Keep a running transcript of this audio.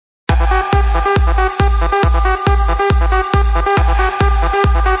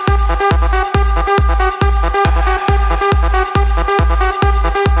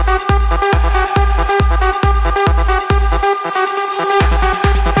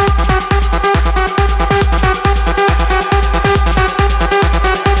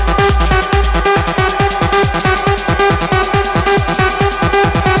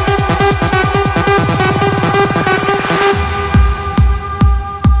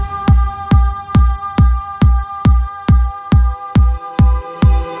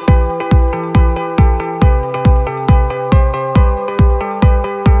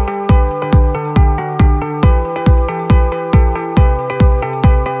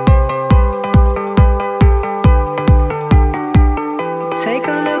take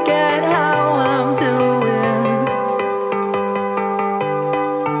a look at how I'm doing.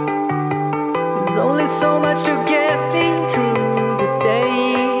 There's only so much to get me through the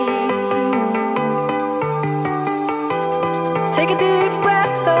day. Take a deep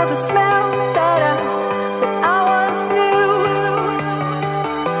breath of a smell that I once knew.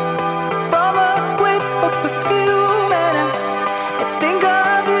 From a whiff of perfume, and I think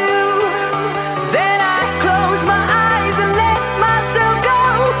of you. Then I close my eyes and let myself go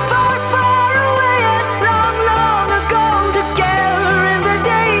far, far away and long, long ago. Together in the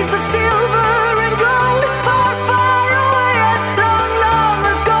days of silver and gold. Far, far away and long, long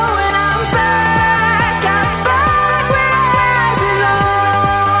ago. And I'm back where I belong.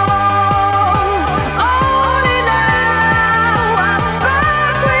 Only now I'm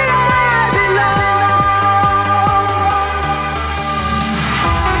back where I belong.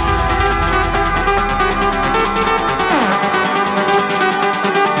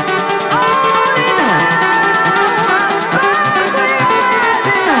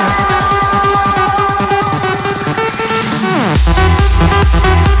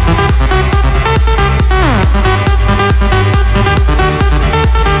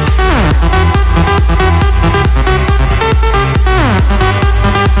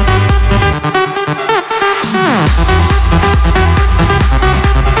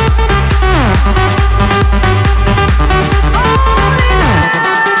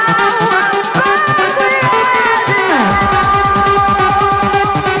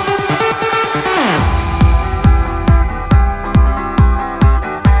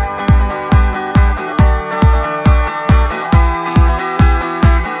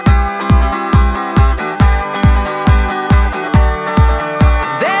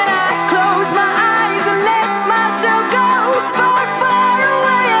 Then I close my eyes and let myself go far, far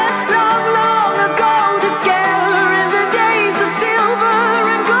away and long, long ago. Together in the days of silver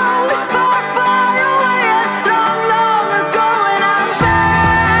and gold. Far, far away and long, long ago. And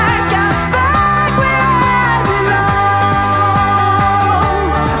I'm back where I belong.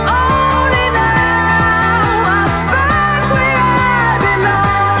 Only now I'm back where I belong.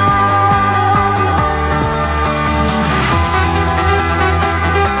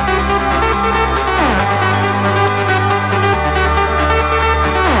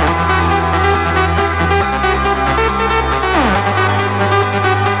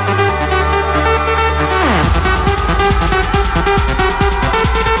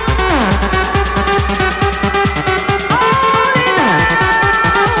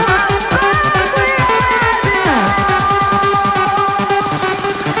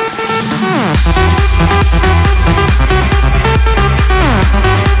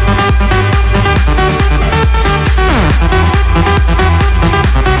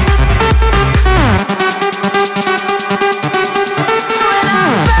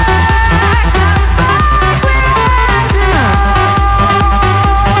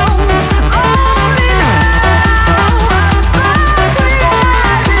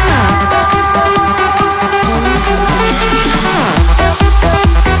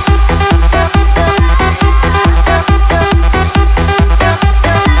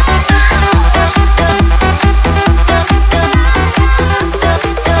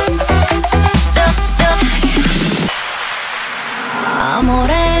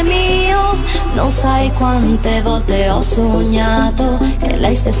 Amore mio, non sai quante volte ho sognato che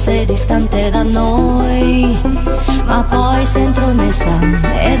lei stesse distante da noi, ma poi si è intromessa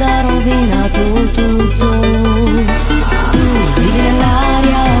ed ha rovinato tutto. Tu vivi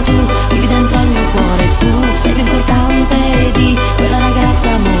nell'aria, tu vivi dentro al mio cuore, tu sei più importante di quella ragazza,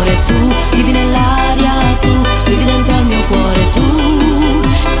 amore. Tu vivi nell'aria, tu vivi dentro al mio cuore, tu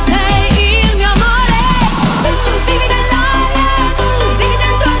sei il mio amore. Tu vivi nell'aria, tu vivi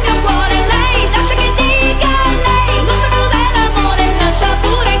dentro al mio cuore. Lei lascia che dica lei, non sa cos'è l'amore. Lascia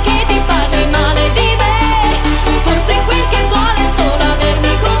pure che ti parli male di me, forse quel che vuole è solo aver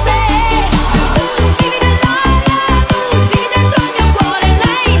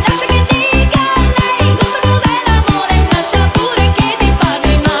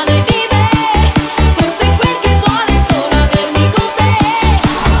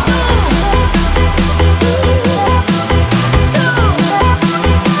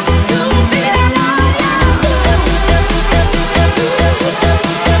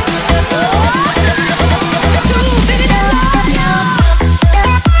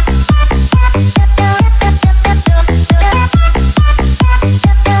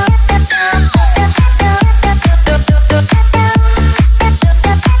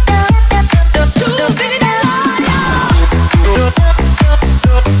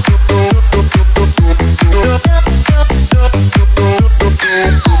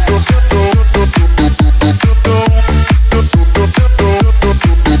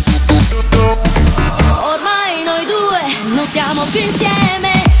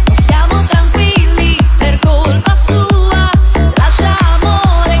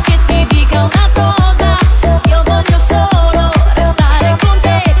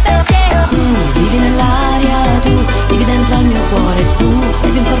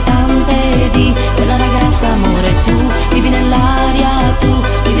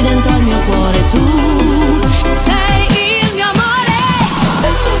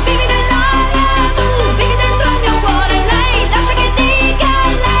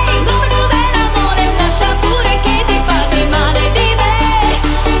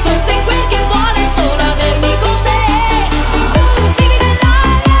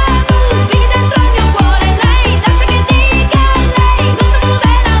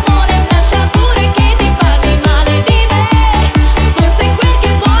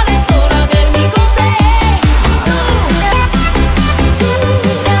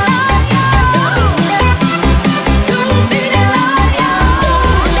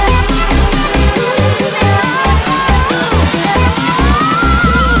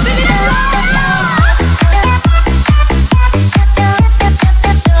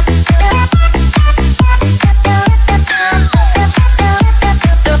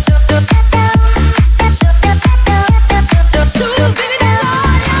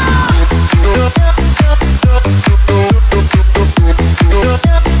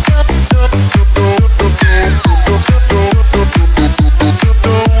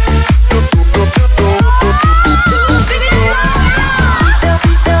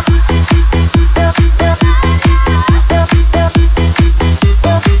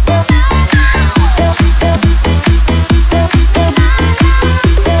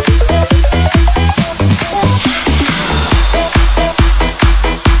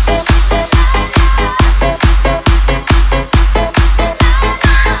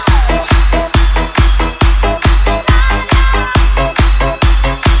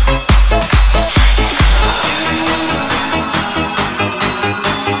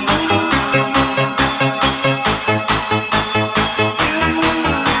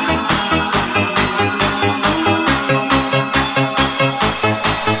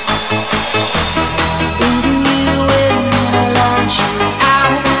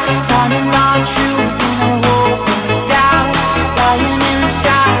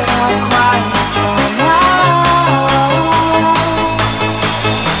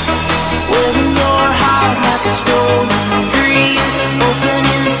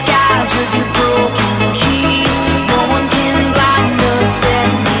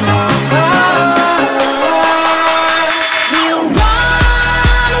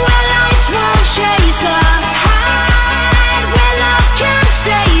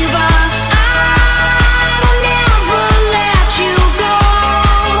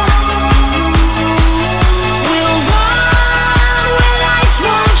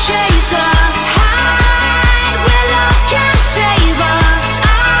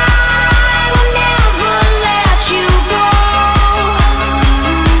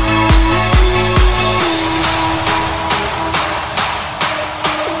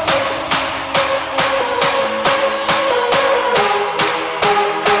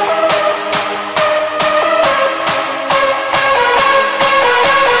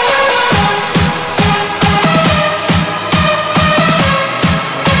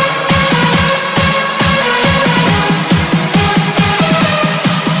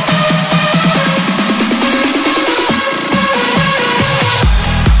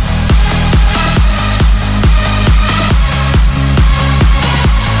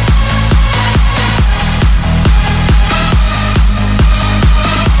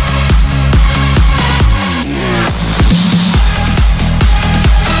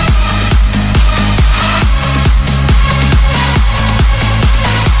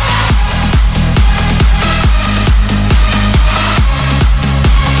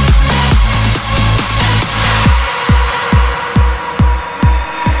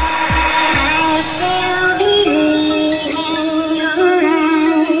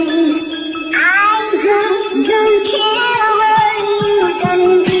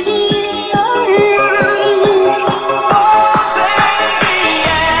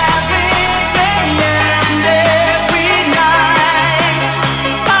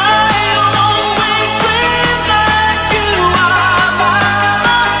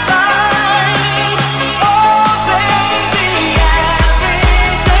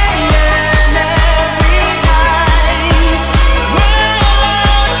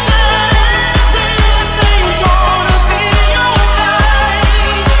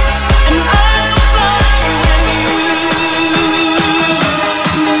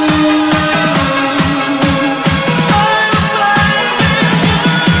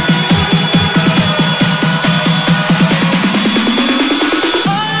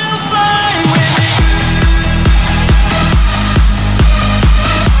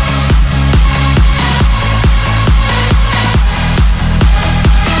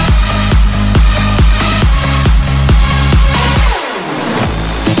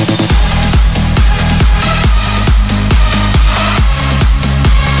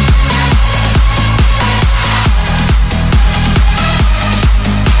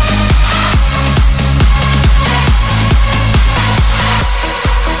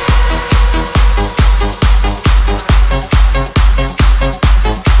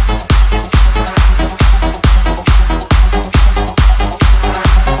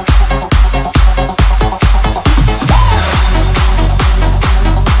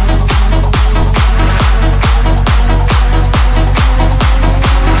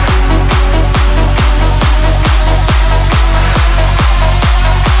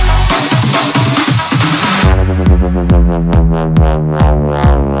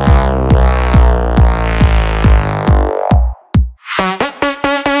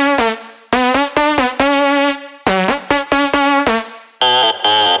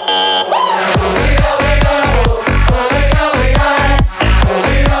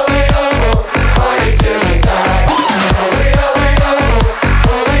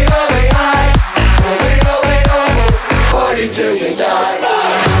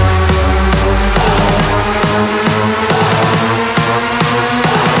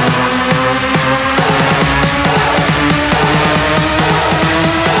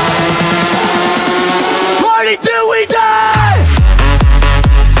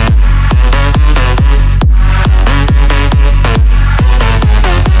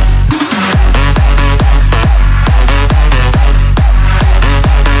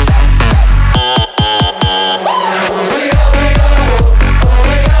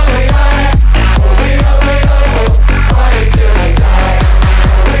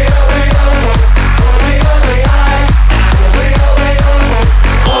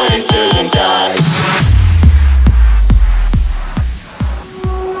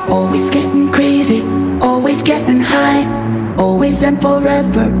Always getting crazy, always getting high. Always and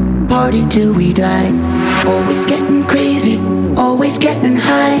forever, party till we die. Always getting crazy, always getting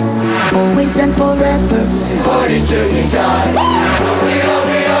high. Always and forever, party till we die.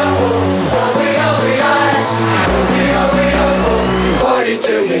 Party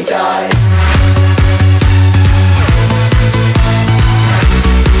till we die.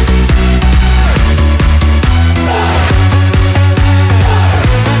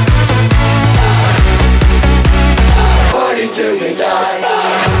 Till we die.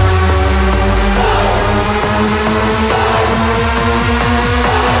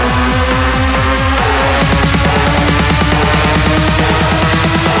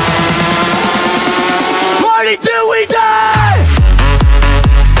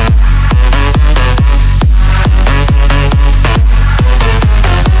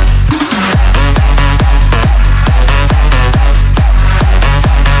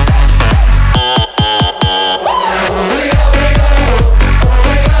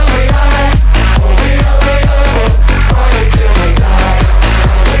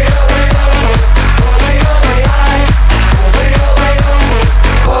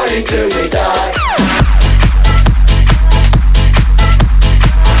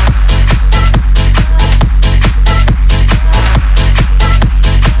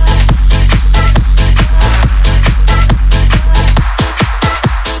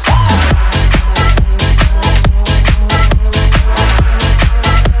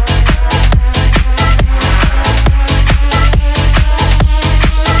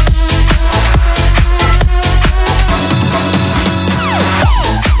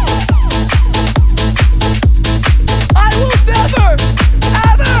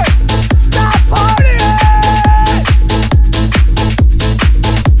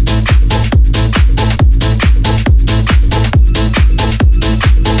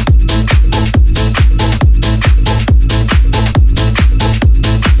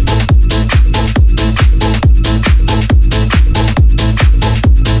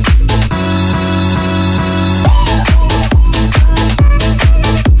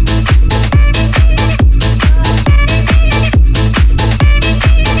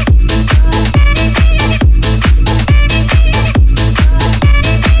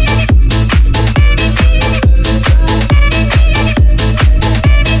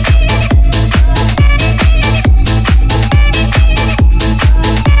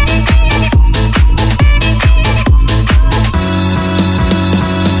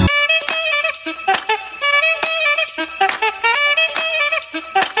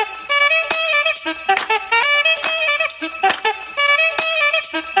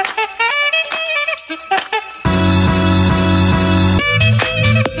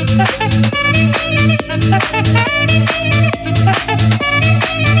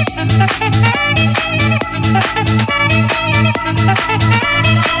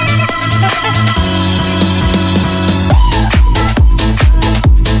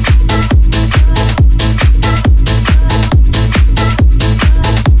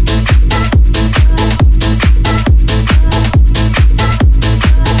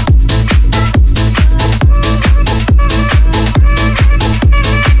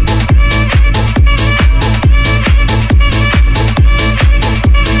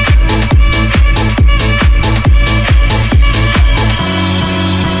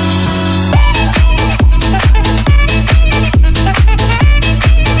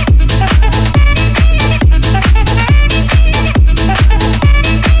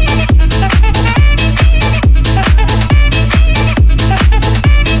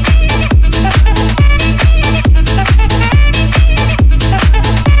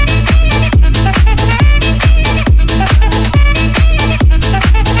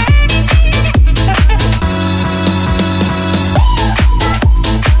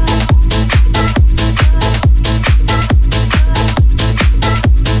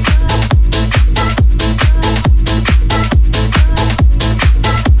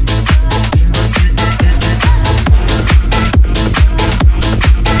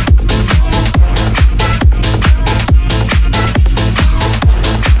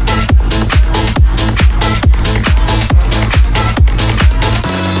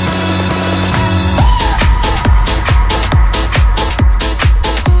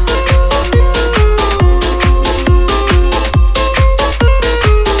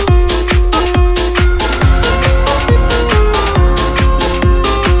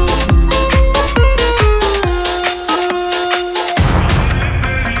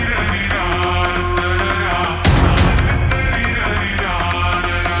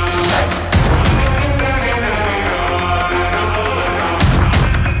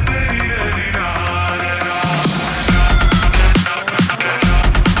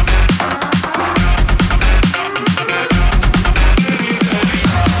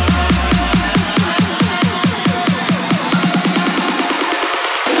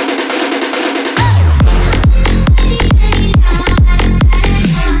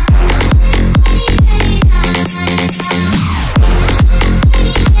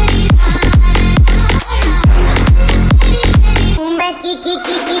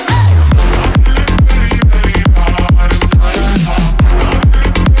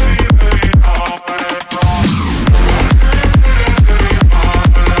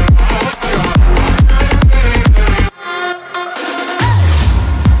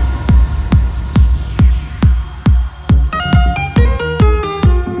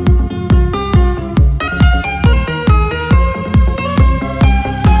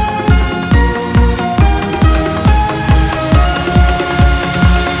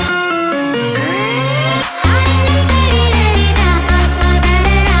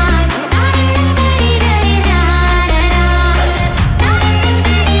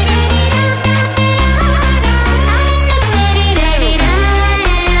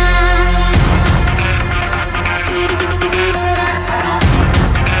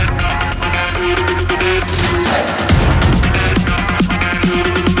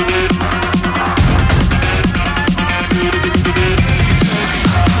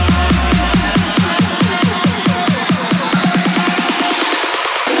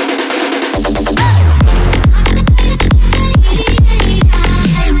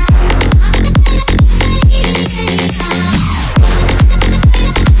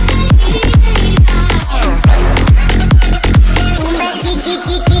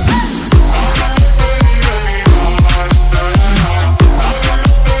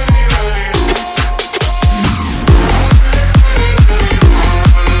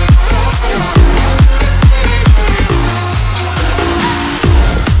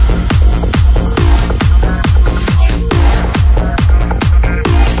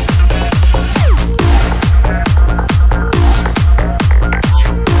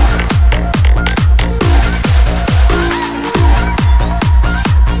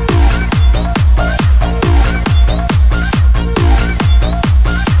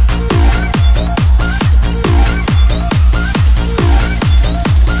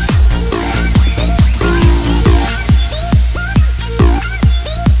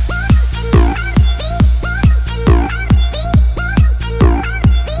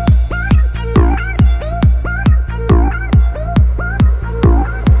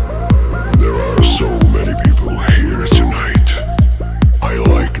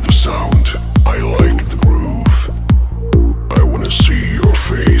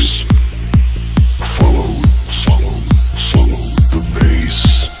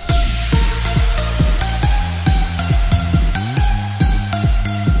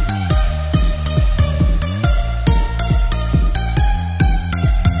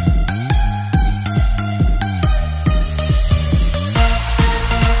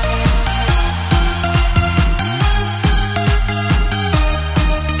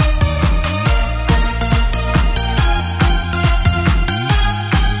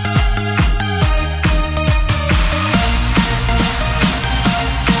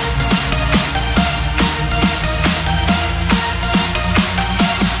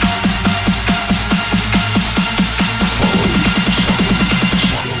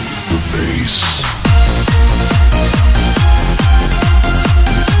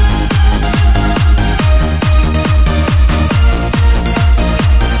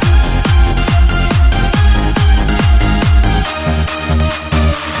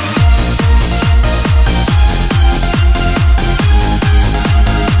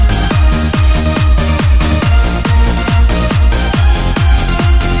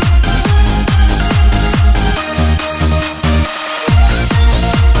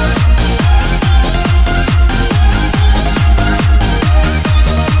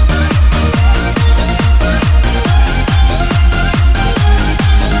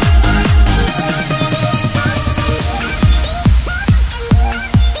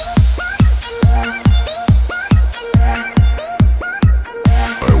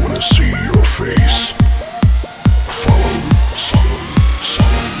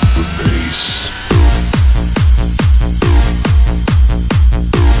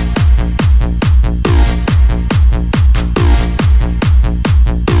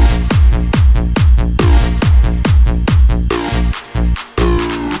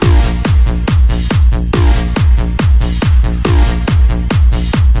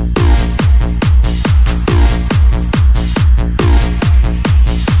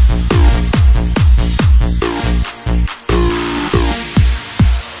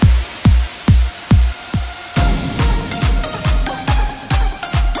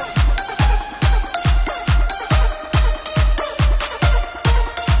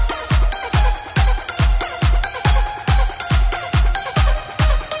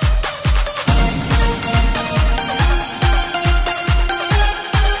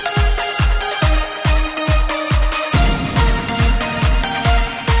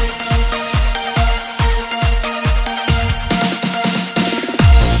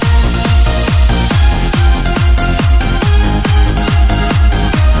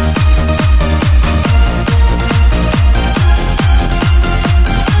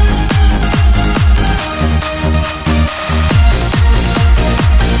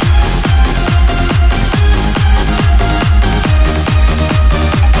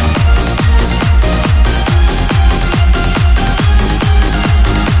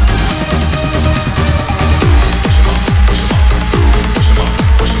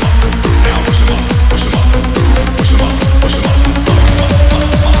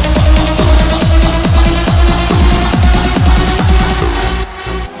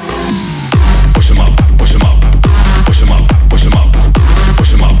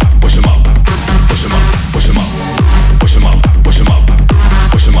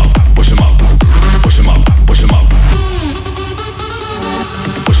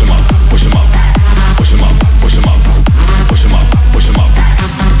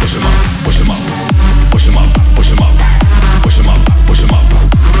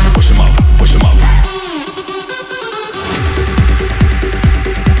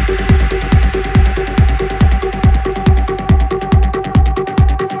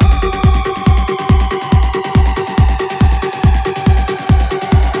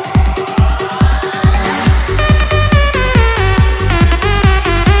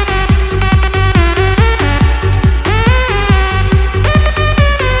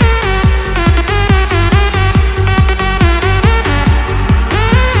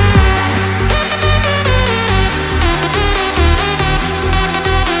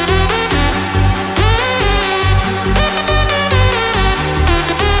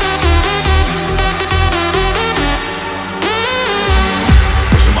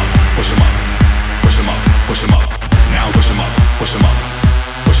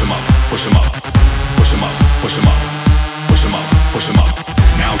 push 'em up, push 'em up, push 'em up, push 'em up, push 'em up.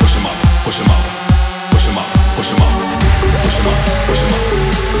 Now push 'em up, push 'em up, push 'em up, push 'em up, push 'em up,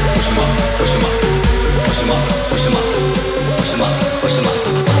 push 'em up, push 'em up, push 'em up, push 'em up, push 'em up, push 'em up, push 'em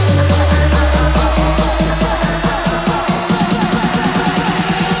up.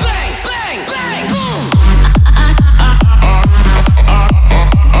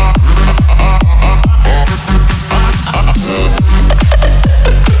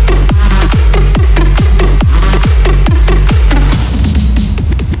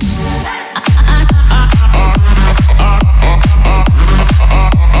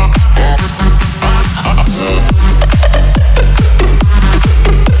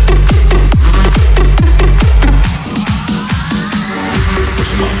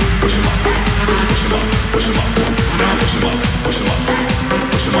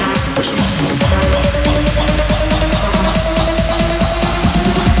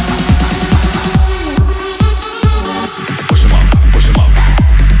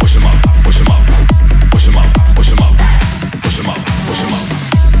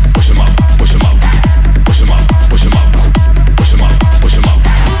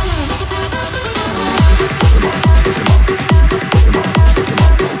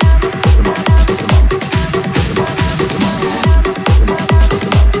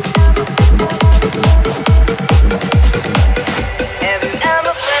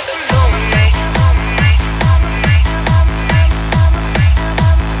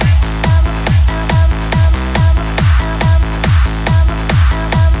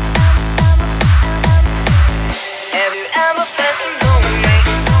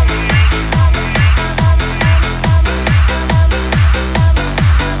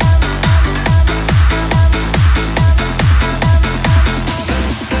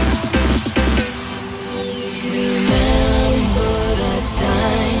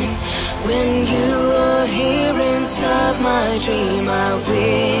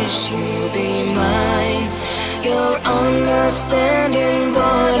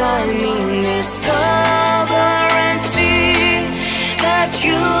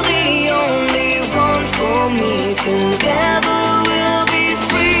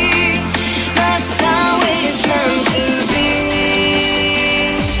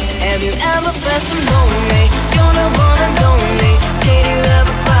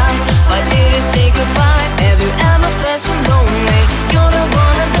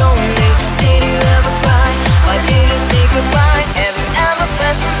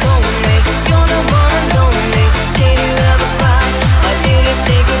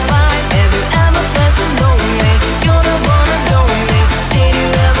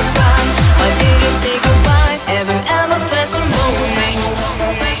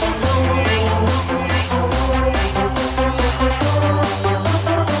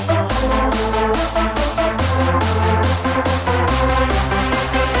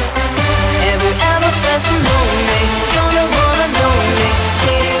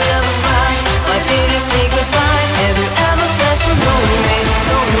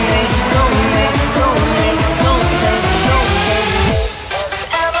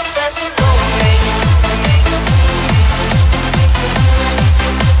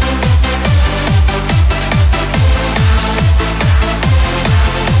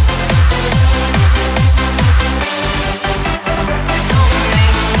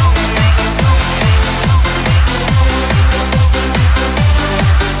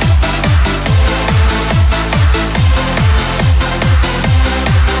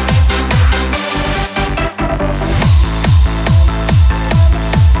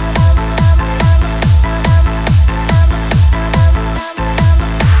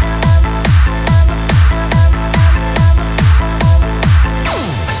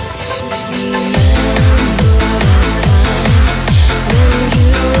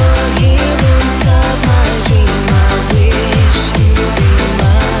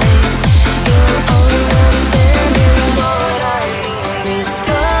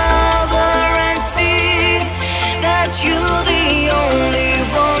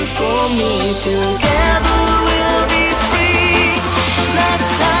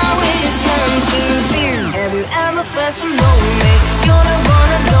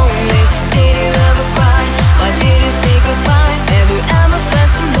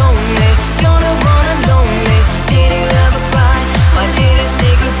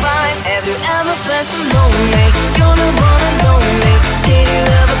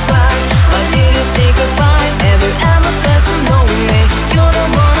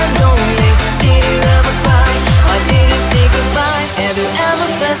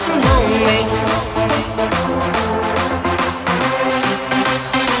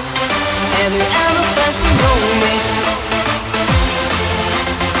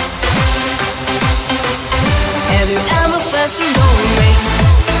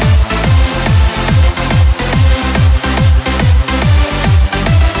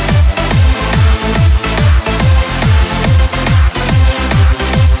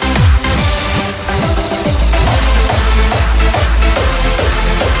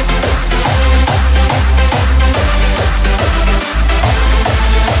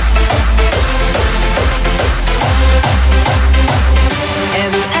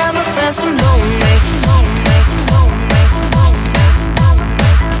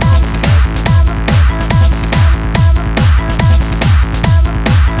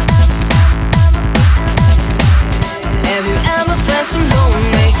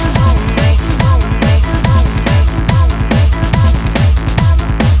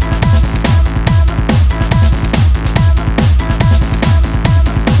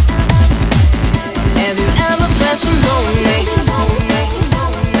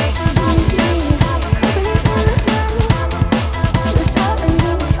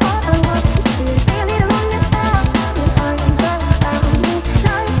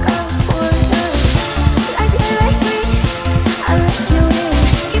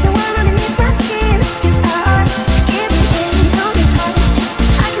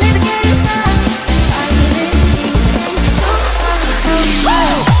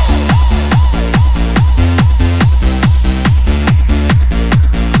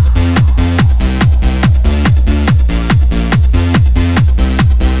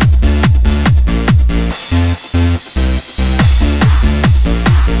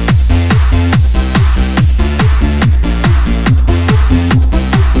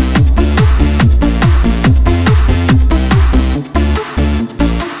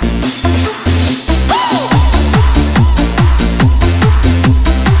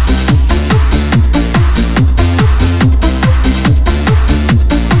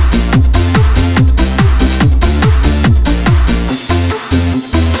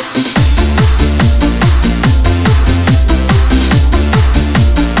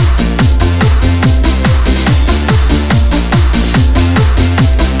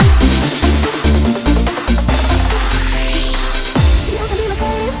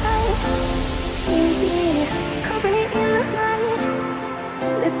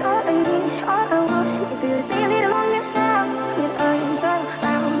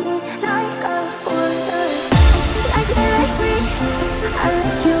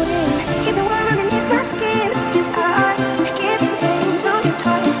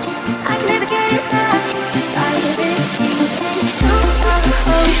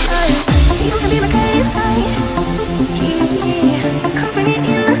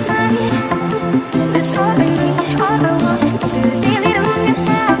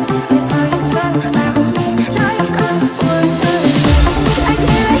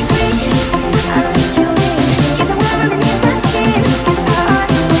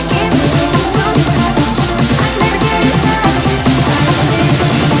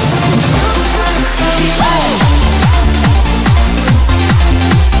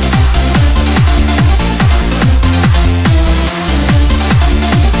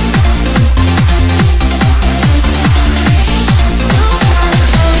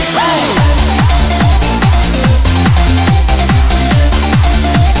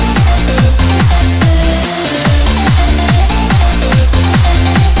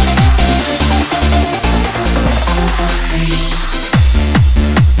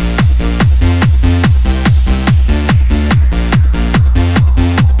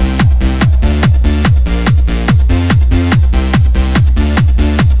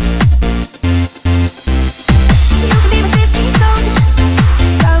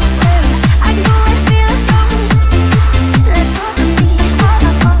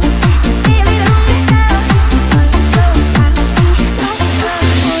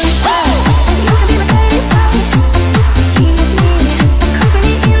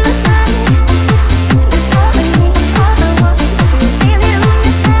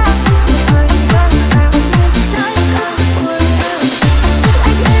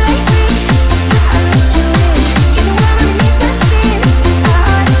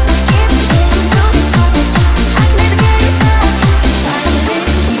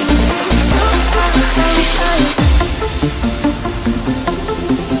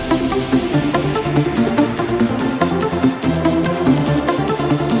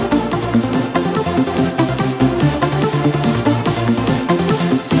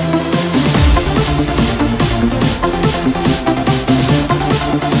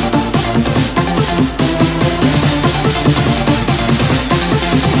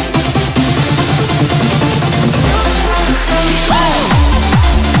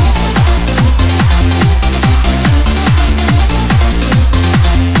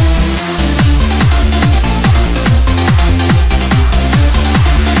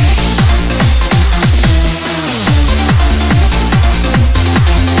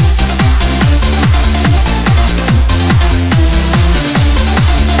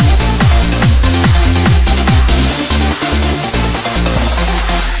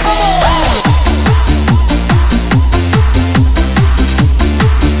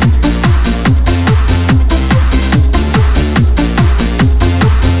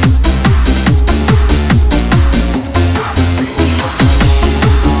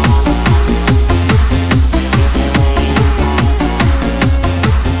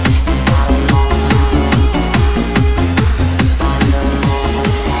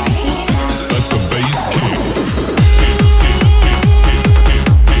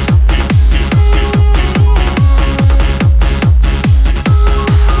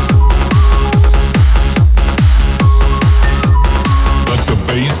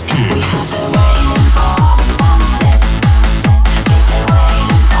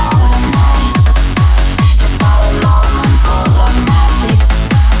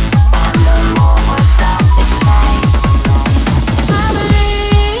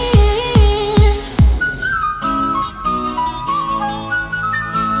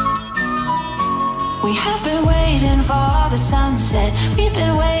 We have been waiting for the sunset. We've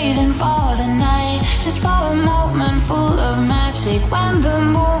been waiting for the night, just for a moment full of magic, when the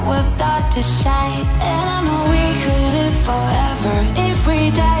moon will start to shine. And I know we could live forever if we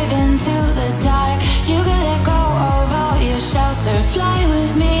dive into the dark. You could let go of all your shelter, fly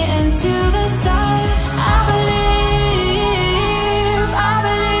with me into the stars. I believe, I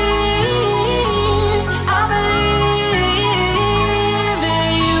believe, I believe in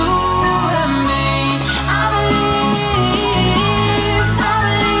you and me. I believe, I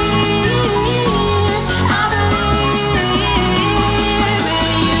believe, I believe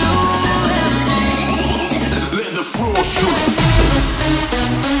in you and me. Let the floor shoot.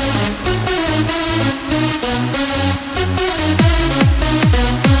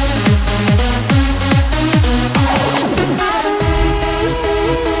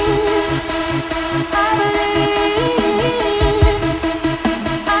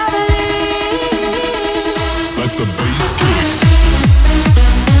 Let the bass kick.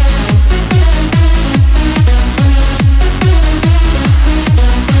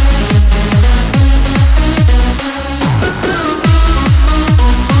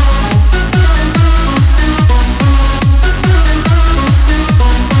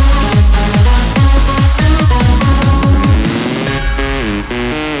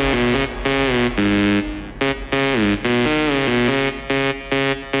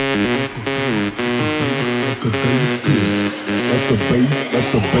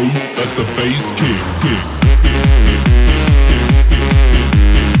 Let the bass kick.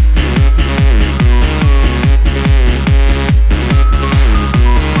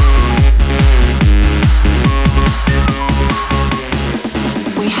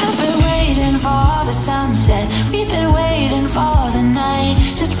 We have been waiting for the sunset. We've been waiting for the night,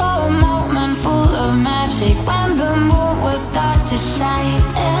 just for a moment full of magic, when the moon will start to shine.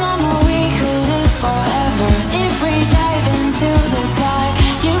 And I know we could live forever if we dive into the dark.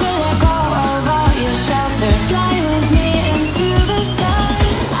 You could let go of all your shelter,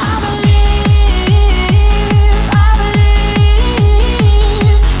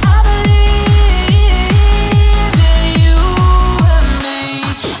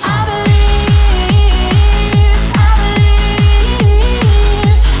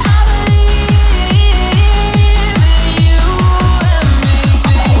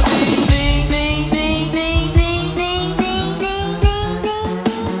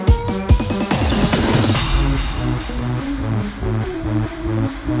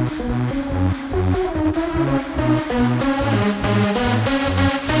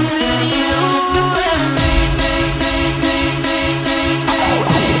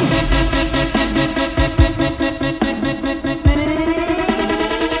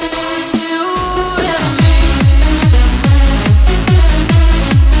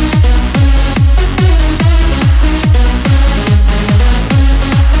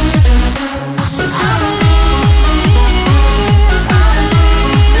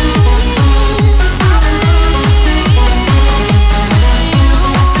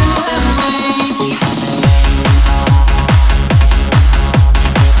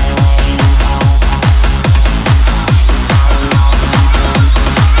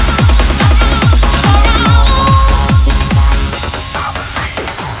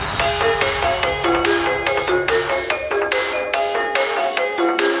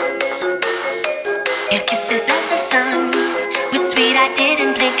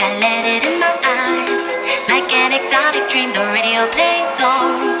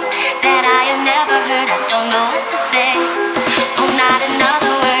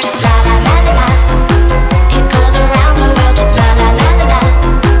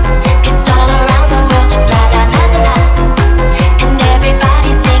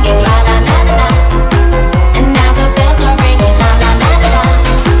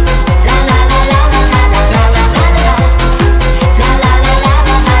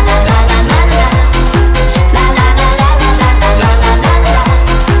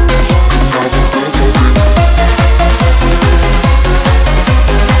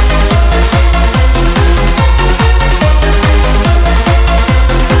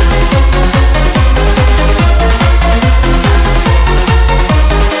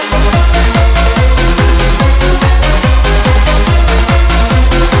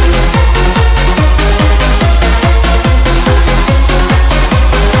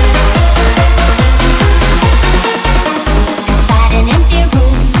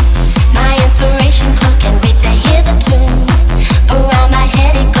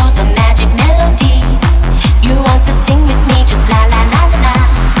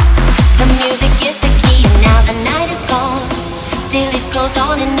 It goes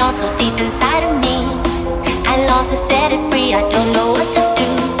on and on so deep inside of me. I long to set it free, I don't know what to do.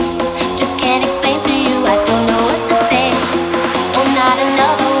 Just can't explain to you, I don't know what to say. Oh, not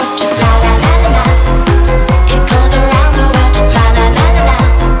another word, just la la la la la. It goes around the world, just la la la la la.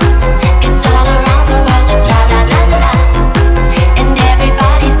 It's all around the world, just la la la la la. And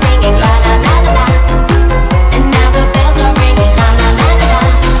everybody's singing la la la la la. And now the bells are ringing la la la la la.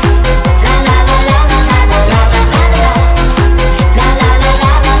 La la la la la la la la la la la. La la la la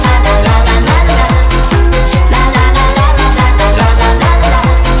la la la la la la la. La la la la la la la la la la la.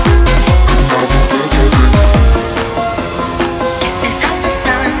 Kisses of the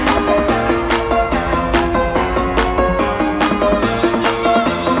sun.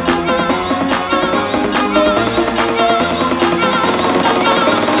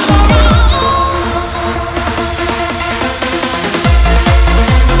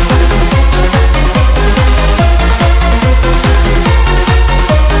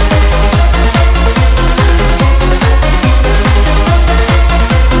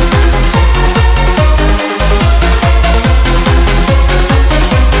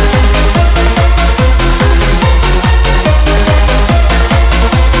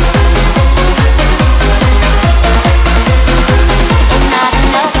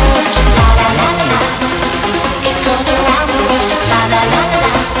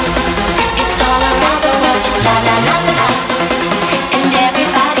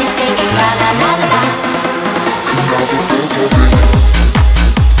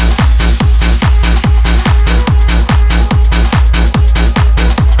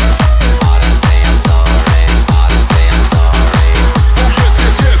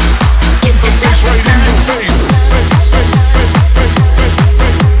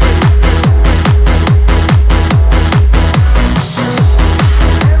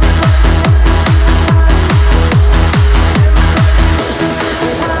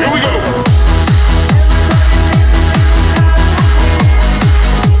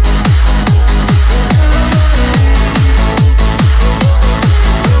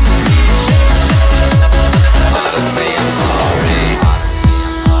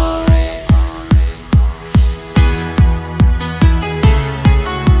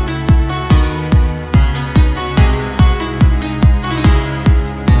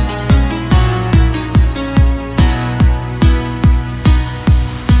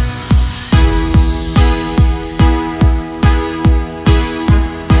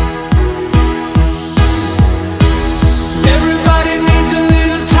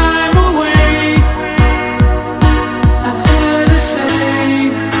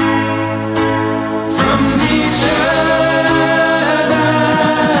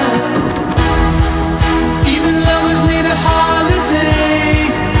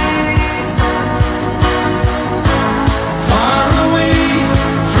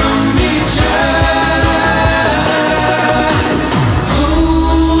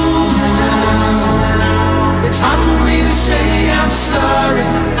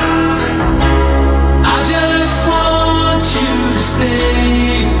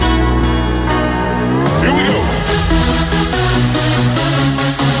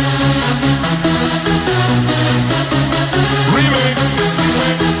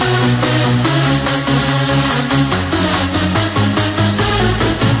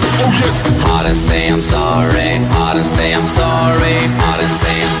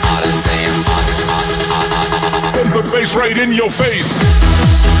 Right in your face.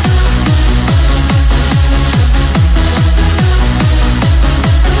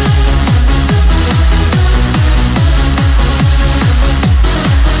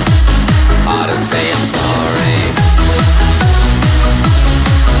 Ought to say I'm sorry.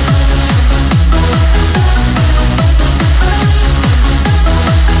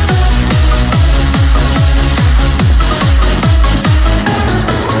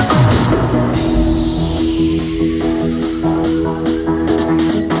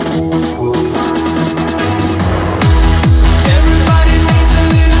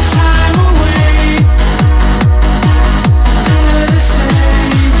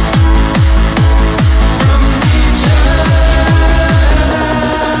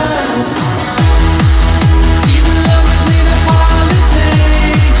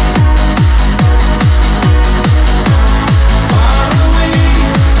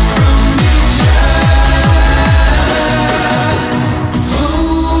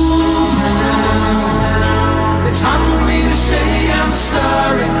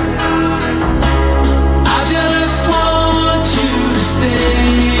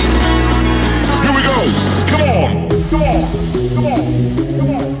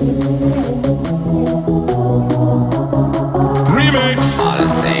 remix. Ought to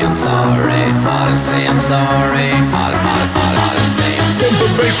say I'm sorry. Ought to say I'm sorry. Ought to say I'm Pump the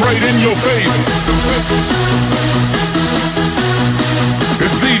bass right in your face.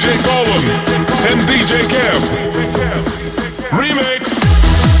 It's DJ Gollum and DJ Kev. Remix.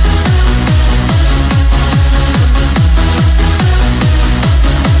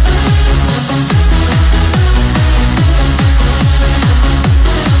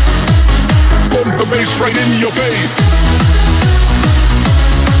 Pump the bass right in your face.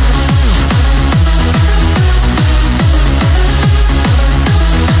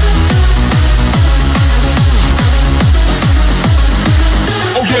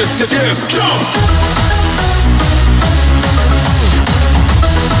 Oh yes, yes, yes, jump!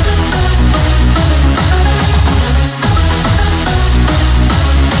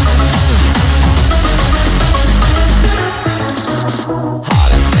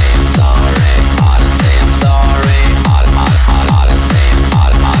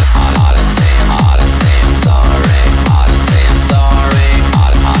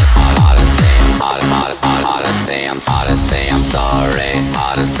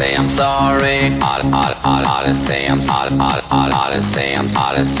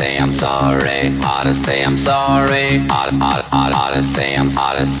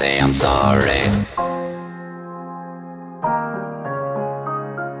 say I'm sorry.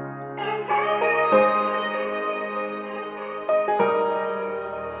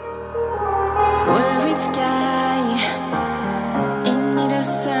 Worried sky, in need of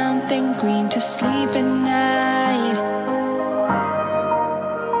something green to sleep at night.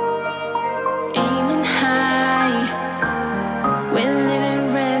 Aiming high, we're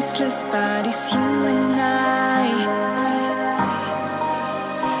living restless bodies, you and I.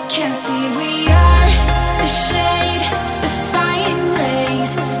 Can't see we are the shadows.